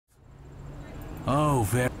Oh,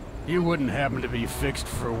 very... You wouldn't happen to be fixed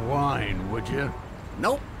for wine, would you?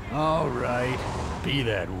 Nope. All right. Be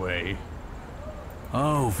that way.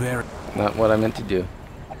 Oh, very... Not what I meant to do.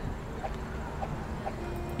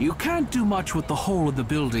 You can't do much with the hole in the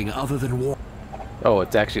building other than walk. Oh,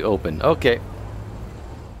 it's actually open. Okay.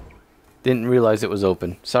 Didn't realize it was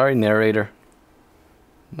open. Sorry, narrator.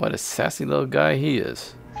 What a sassy little guy he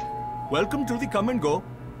is. Welcome to the come and go.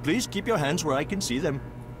 Please keep your hands where I can see them.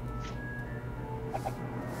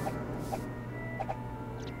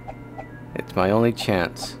 It's my only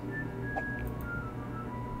chance.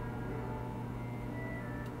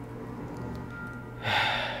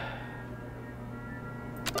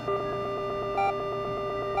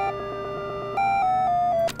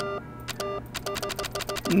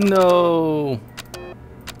 No.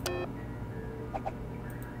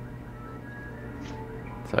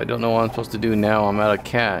 So I don't know what I'm supposed to do now. I'm out of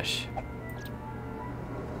cash.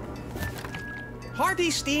 Hearty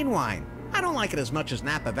Steen wine. I don't like it as much as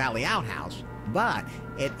Napa Valley Outhouse, but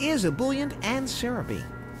it is ebullient and syrupy.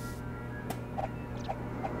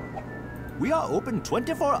 We are open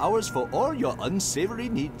 24 hours for all your unsavory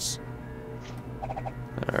needs.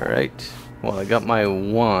 Alright. Well, I got my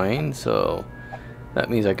wine, so that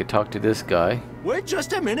means I could talk to this guy. Wait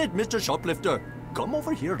just a minute, Mr. Shoplifter. Come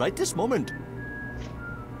over here right this moment.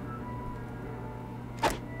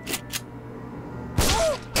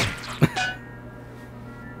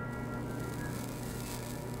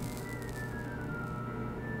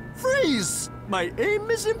 Freeze! My aim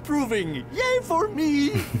is improving. Yay for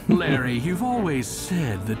me! Larry, you've always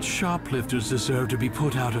said that shoplifters deserve to be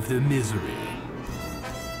put out of their misery.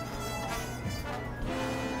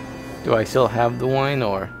 Do I still have the wine,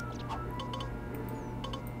 or?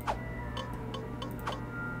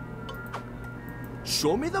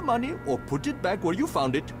 Show me the money or put it back where you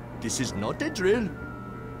found it. This is not a drill.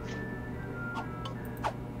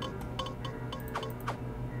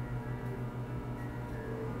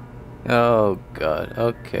 Oh God,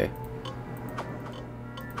 okay.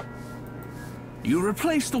 You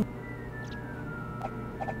replace the...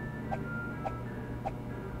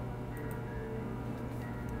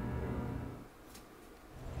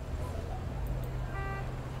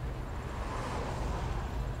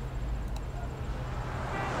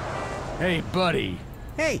 Hey, buddy.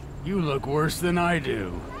 Hey, You look worse than I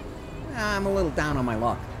do. I'm a little down on my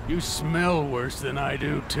luck. You smell worse than I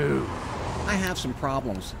do, too. I have some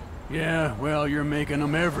problems. Yeah, well, you're making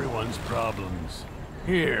them everyone's problems.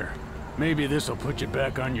 Here, maybe this'll put you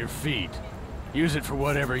back on your feet. Use it for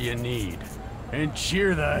whatever you need. And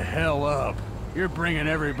cheer the hell up. You're bringing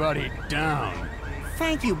everybody down.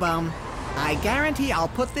 Thank you, Bum. I guarantee I'll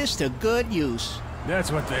put this to good use.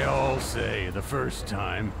 That's what they all say the first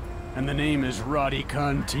time. And the name is Roddy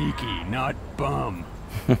Kontiki, not Bum.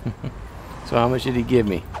 So how much did he give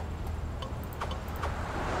me?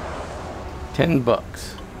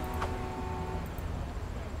 $10.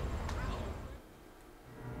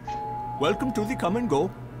 Welcome to the come and go.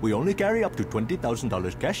 We only carry up to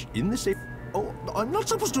 $20,000 cash in the safe. Oh, I'm not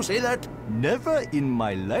supposed to say that. Never in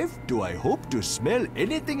my life do I hope to smell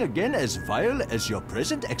anything again as vile as your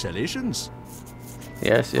present exhalations.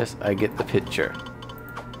 Yes, yes, I get the picture.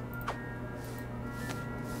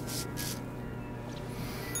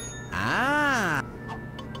 Ah.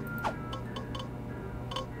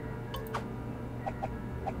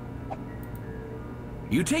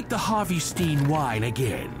 You take the Harvey Steen wine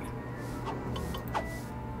again.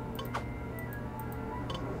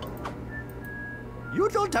 You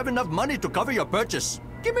don't have enough money to cover your purchase.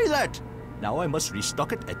 Give me that. Now I must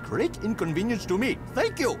restock it at great inconvenience to me.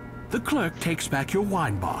 Thank you. The clerk takes back your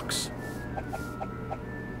wine box.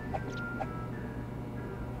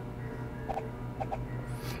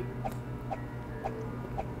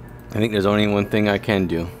 I think there's only one thing I can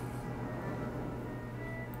do.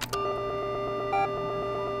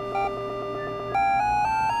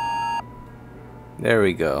 There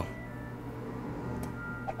we go.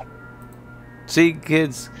 See,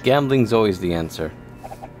 kids, gambling's always the answer.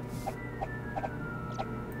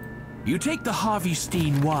 You take the Harvey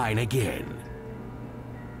Steen wine again.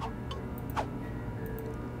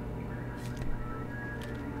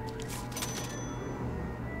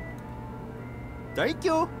 Thank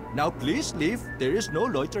you. Now please leave. There is no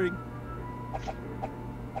loitering.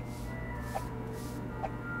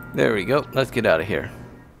 There we go. Let's get out of here.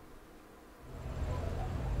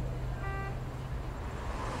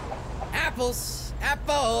 Apples,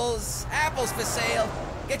 apples, apples for sale.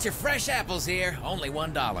 Get your fresh apples here, only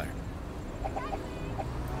 $1.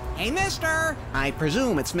 Hey, mister! I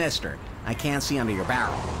presume it's mister. I can't see under your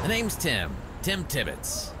barrel. The name's Tim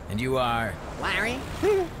Tibbetts. And you are? Larry?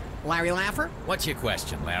 Larry Laffer? What's your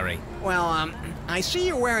question, Larry? Well, I see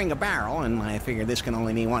you're wearing a barrel, and I figure this can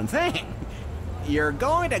only mean one thing. You're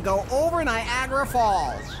going to go over Niagara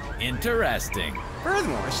Falls. Interesting.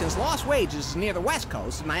 Furthermore, since Lost Wages is near the West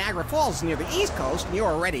Coast and Niagara Falls is near the East Coast, and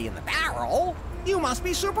you're already in the barrel, you must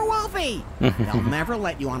be super wealthy. They'll never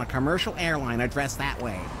let you on a commercial airliner dressed that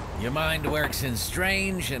way. Your mind works in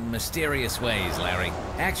strange and mysterious ways, Larry.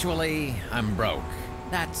 Actually, I'm broke.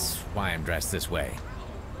 That's why I'm dressed this way.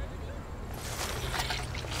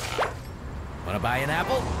 Wanna buy an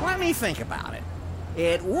apple? Let me think about it.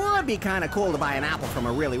 It would be kind of cool to buy an apple from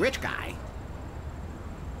a really rich guy.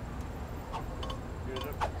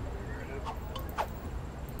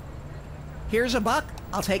 Here's $1.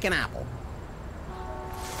 I'll take an apple.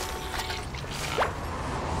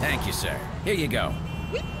 Thank you, sir. Here you go.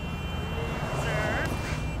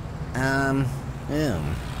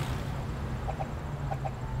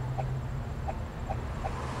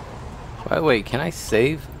 Wait, can I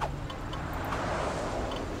save?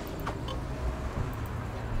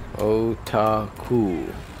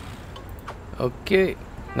 Otaku. Okay,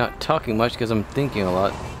 not talking much because I'm thinking a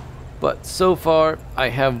lot. But so far, I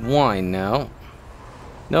have wine now.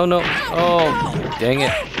 No. Oh, dang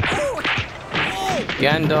it.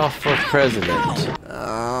 Gandalf for president.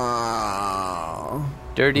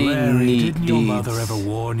 Dirty Larry, neat didn't your deeds. mother ever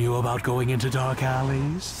warn you about going into dark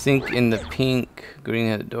alleys? Sink in the pink. Green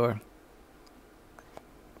at the door.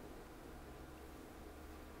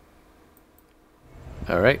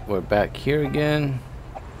 Alright, we're back here again.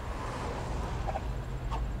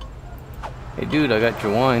 Hey dude, I got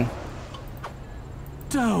your wine.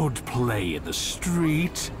 Don't play in the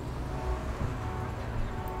street.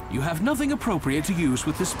 You have nothing appropriate to use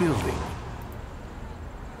with this building.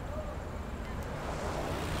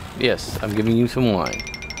 Yes, I'm giving you some wine.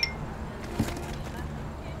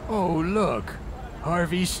 Oh, look.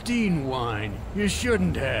 Harvey Steen wine. You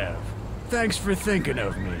shouldn't have. Thanks for thinking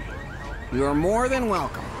of me. You're more than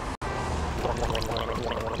welcome.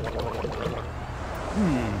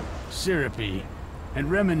 Syrupy.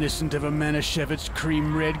 And reminiscent of a Manischewitz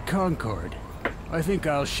cream red Concorde. I think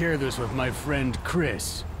I'll share this with my friend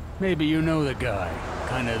Chris. Maybe you know the guy.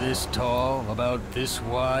 Kinda this tall, about this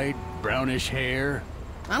wide, brownish hair.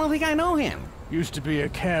 I don't think I know him. Used to be a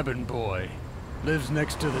cabin boy. Lives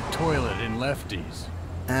next to the toilet in Lefty's.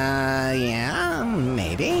 Yeah,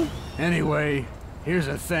 maybe. Anyway, here's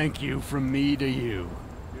a thank you from me to you.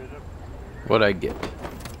 What'd I get?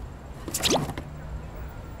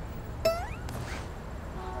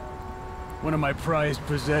 One of my prized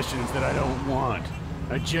possessions that I don't want.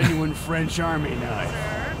 A genuine French army knife.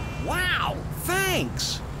 Wow,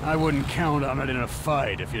 thanks. I wouldn't count on it in a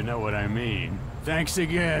fight, if you know what I mean. Thanks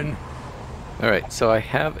again. Alright, so I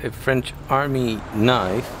have a French army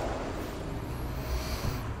knife.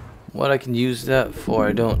 What I can use that for,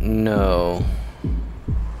 I don't know.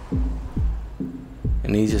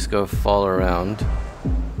 And these just go fall around.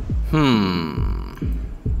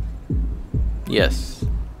 Yes.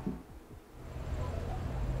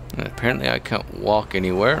 And apparently I can't walk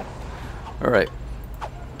anywhere. Alright.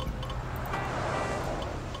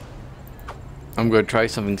 I'm going to try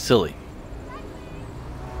something silly.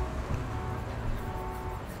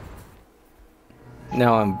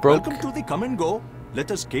 Now I'm broke. Welcome to the Come and Go.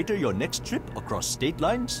 Let us cater your next trip across state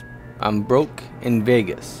lines. I'm broke in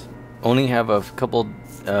Vegas. Only have a couple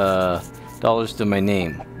dollars to my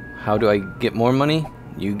name. How do I get more money?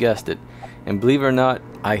 You guessed it. And believe it or not,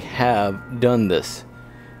 I have done this.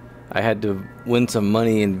 I had to win some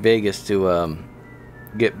money in Vegas to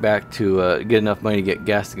get back to get enough money to get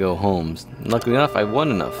gas to go home. Luckily enough, I won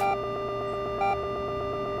enough.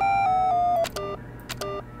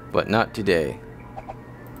 But not today.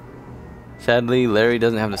 Sadly, Larry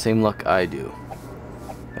doesn't have the same luck I do.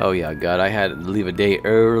 Oh yeah, God, I had to leave a day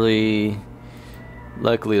early.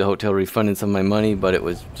 Luckily, the hotel refunded some of my money, but it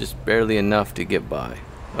was just barely enough to get by.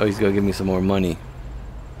 Oh, he's gonna give me some more money.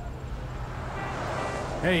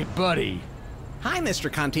 Hey, buddy. Hi, Mr.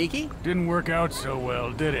 Kontiki. Didn't work out so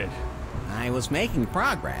well, did it? I was making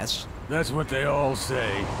progress. That's what they all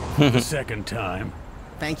say. The second time.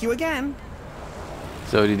 Thank you again.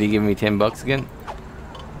 So did he give me 10 bucks again?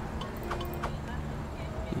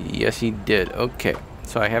 Yes, he did. Okay,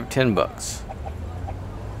 so I have 10 bucks.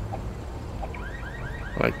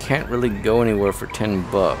 Well, I can't really go anywhere for 10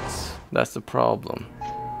 bucks. That's the problem.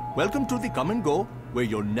 Welcome to the Come and Go, where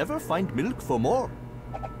you'll never find milk for more.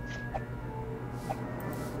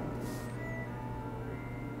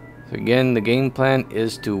 So again, the game plan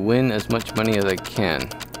is to win as much money as I can.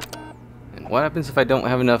 And what happens if I don't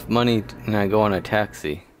have enough money and I go on a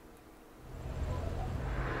taxi?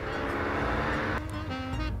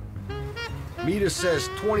 Meter says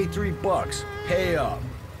 23 bucks. Pay up.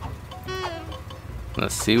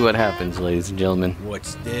 Let's see what happens, ladies and gentlemen.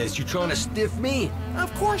 What's this? You trying to stiff me?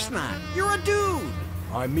 Of course not. You're a dude.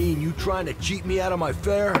 I mean, you trying to cheat me out of my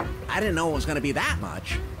fare? I didn't know it was gonna be that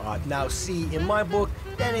much. Now see, in my book,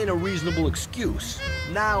 that ain't a reasonable excuse.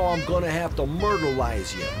 Now I'm gonna have to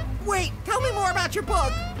murderlize you. Wait, tell me more about your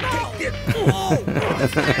book. No. Take it. Ow.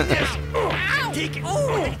 Take it.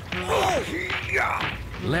 Oh.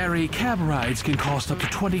 Larry, cab rides can cost up to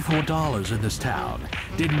 $24 in this town.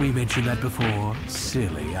 Didn't we mention that before?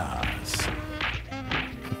 Silly us.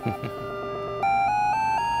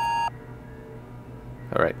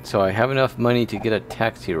 Alright, so I have enough money to get a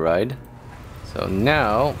taxi ride. So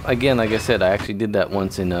now, again, like I said, I actually did that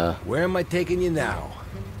once in Where am I taking you now?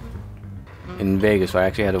 Vegas. So I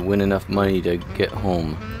actually had to win enough money to get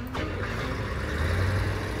home.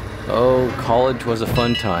 Oh, college was a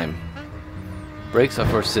fun time. Breaks are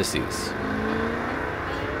for sissies.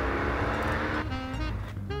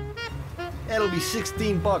 That'll be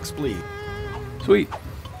 16 bucks, please. Sweet.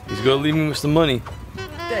 He's gonna leave me with some money.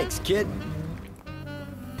 Thanks, kid.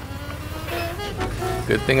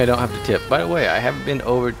 Good thing I don't have to tip. By the way, I haven't been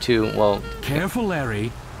over to, well... Careful,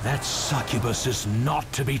 Larry. That succubus is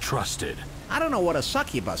not to be trusted. I don't know what a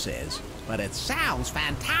succubus is, but it sounds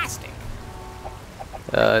fantastic.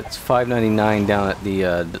 It's $5.99 down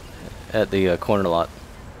at the corner lot.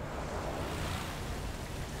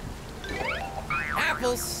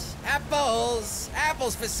 Apples! Apples!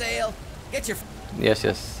 Apples for sale! Get your...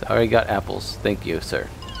 Yes. I already got apples. Thank you, sir.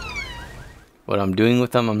 What I'm doing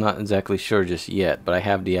with them, I'm not exactly sure just yet, but I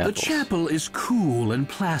have the apples. The chapel is cool and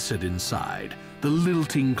placid inside. The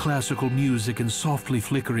lilting classical music and softly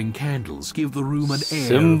flickering candles give the room an air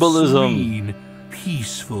Symbolism. of serene,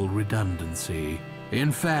 peaceful redundancy.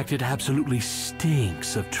 In fact, it absolutely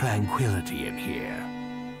stinks of tranquility in here.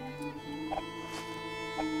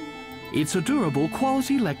 It's a durable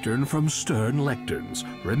quality lectern from Stern Lecterns.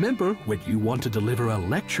 Remember, when you want to deliver a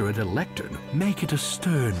lecture at a lectern, make it a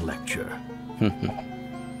Stern lecture.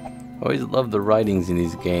 Always love the writings in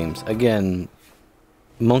these games. Again,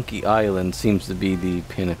 Monkey Island seems to be the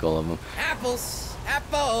pinnacle of them. Apples!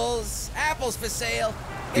 Apples! Apples for sale!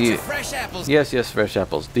 Get your fresh apples! Yes, fresh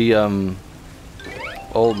apples. The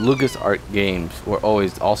old LucasArts games were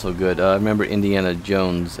always also good. I remember Indiana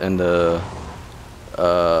Jones and the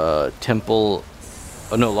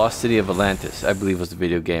Lost City of Atlantis, I believe was the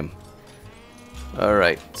video game.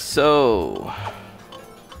 Alright, so...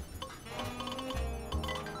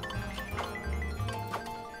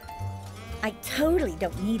 I totally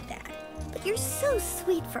don't need that. But you're so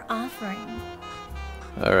sweet for offering.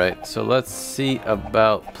 Alright, so let's see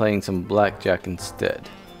about playing some blackjack instead.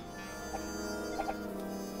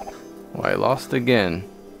 Well, I lost again.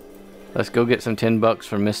 Let's go get some 10 bucks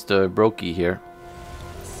from Mr. Brokey here.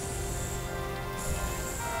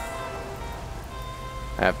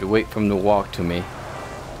 I have to wait for him to walk to me.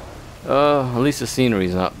 At least the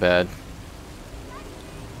scenery's not bad.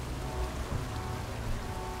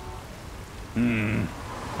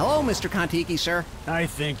 Hello, Mr. Kontiki, sir. I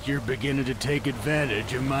think you're beginning to take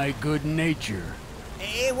advantage of my good nature.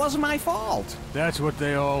 It wasn't my fault. That's what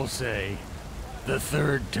they all say. The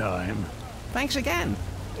third time. Thanks again.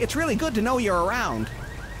 It's really good to know you're around.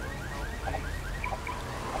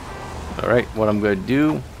 Alright, what I'm going to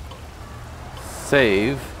do,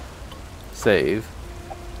 save,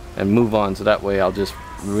 and move on so that way I'll just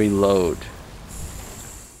reload.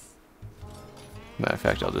 Matter of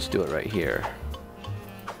fact, I'll just do it right here.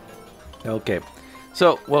 Okay,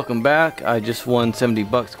 so welcome back. I just won 70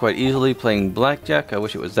 bucks quite easily playing blackjack. I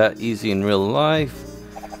wish it was that easy in real life.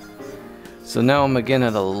 So now I'm again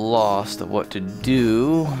at a loss of what to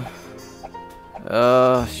do.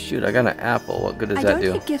 Shoot, I got an apple. What good does that do?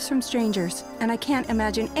 I don't take gifts from strangers, and I can't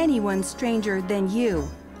imagine anyone stranger than you.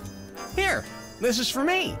 Here, this is for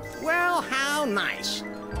me. Well, how nice.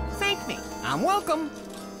 Thank me. I'm welcome.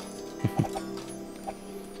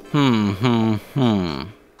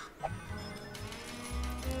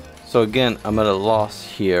 So again, I'm at a loss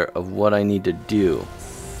here of what I need to do.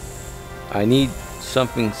 I need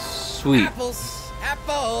something sweet. Apples!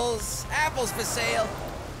 Apples! Apples for sale!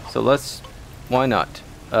 So let's, why not?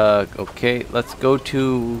 Okay, let's go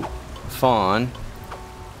to Fawn.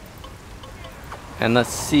 And let's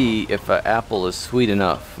see if an apple is sweet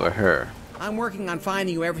enough for her. I'm working on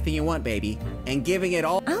finding you everything you want, baby, and giving it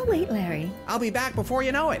all. I'll wait, Larry. I'll be back before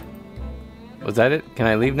you know it. Was that it? Can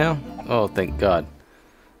I leave now? Oh, thank God.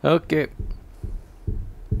 Okay.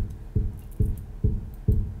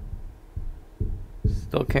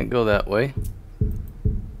 Still can't go that way.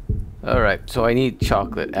 Alright, so I need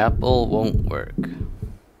chocolate. Apple won't work.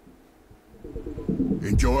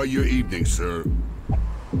 Enjoy your evening, sir.